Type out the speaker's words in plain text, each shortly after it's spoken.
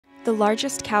The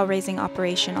largest cow-raising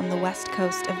operation on the west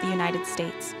coast of the United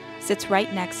States sits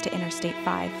right next to Interstate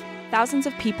 5. Thousands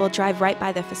of people drive right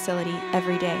by the facility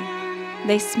every day.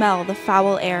 They smell the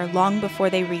foul air long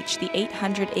before they reach the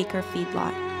 800-acre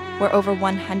feedlot, where over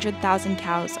 100,000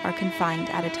 cows are confined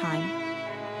at a time.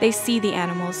 They see the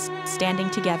animals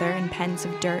standing together in pens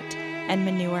of dirt and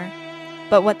manure,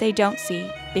 but what they don't see,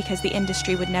 because the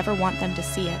industry would never want them to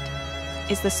see it,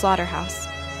 is the slaughterhouse,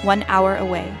 1 hour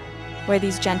away, where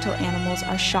these gentle animals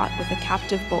are shot with a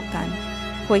captive bolt gun,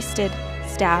 hoisted,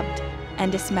 stabbed,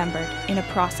 and dismembered in a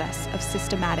process of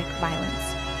systematic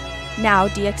violence. Now,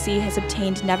 DXE has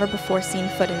obtained never-before-seen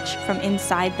footage from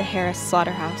inside the Harris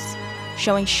slaughterhouse,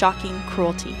 showing shocking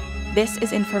cruelty. This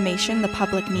is information the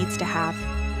public needs to have,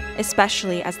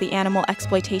 especially as the animal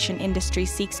exploitation industry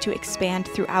seeks to expand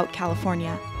throughout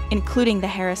California, including the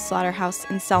Harris Slaughterhouse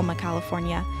in Selma,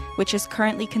 California, which is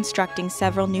currently constructing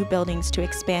several new buildings to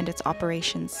expand its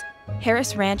operations.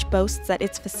 Harris Ranch boasts that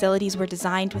its facilities were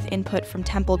designed with input from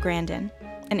Temple Grandin,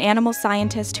 an animal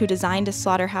scientist who designed a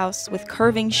slaughterhouse with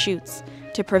curving chutes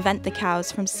to prevent the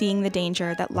cows from seeing the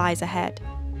danger that lies ahead.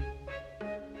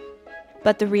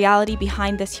 But the reality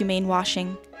behind this humane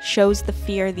washing shows the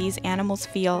fear these animals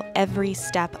feel every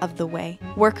step of the way.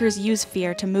 Workers use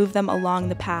fear to move them along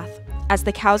the path. As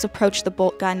the cows approach the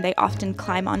bolt gun, they often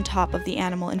climb on top of the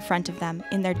animal in front of them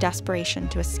in their desperation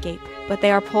to escape. But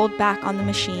they are pulled back on the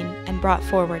machine and brought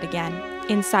forward again.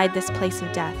 Inside this place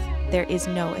of death, there is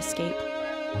no escape.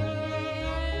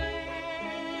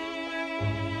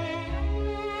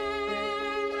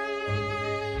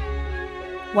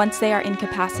 Once they are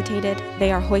incapacitated, they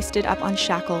are hoisted up on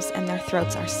shackles and their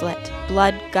throats are slit.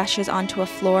 Blood gushes onto a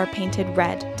floor painted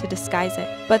red to disguise it.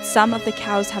 But some of the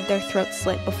cows have their throats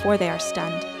slit before they are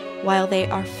stunned, while they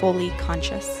are fully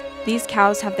conscious. These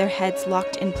cows have their heads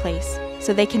locked in place,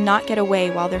 so they cannot get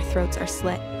away while their throats are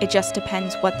slit. It just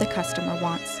depends what the customer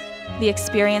wants. The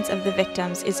experience of the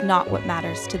victims is not what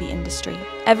matters to the industry.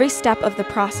 Every step of the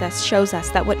process shows us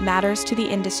that what matters to the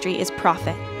industry is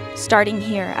profit. Starting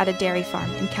here at a dairy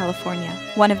farm in California,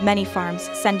 one of many farms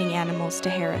sending animals to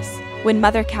Harris. When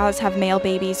mother cows have male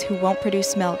babies who won't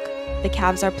produce milk, the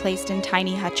calves are placed in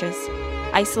tiny hutches,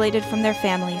 isolated from their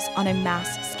families on a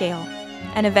mass scale,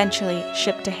 and eventually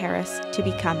shipped to Harris to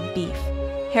become beef.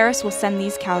 Harris will send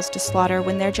these cows to slaughter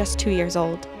when they're just 2 years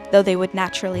old, though they would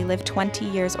naturally live 20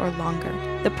 years or longer.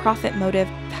 The profit motive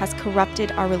has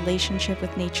corrupted our relationship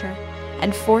with nature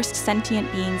and forced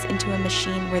sentient beings into a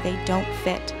machine where they don't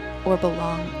fit or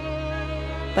belong.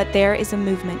 But there is a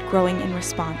movement growing in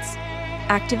response.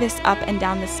 Activists up and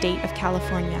down the state of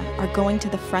California are going to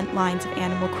the front lines of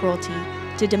animal cruelty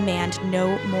to demand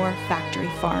no more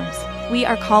factory farms. We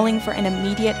are calling for an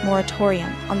immediate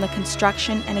moratorium on the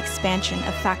construction and expansion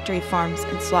of factory farms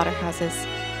and slaughterhouses,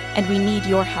 and we need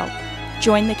your help.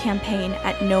 Join the campaign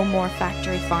at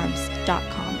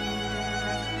nomorefactoryfarms.com.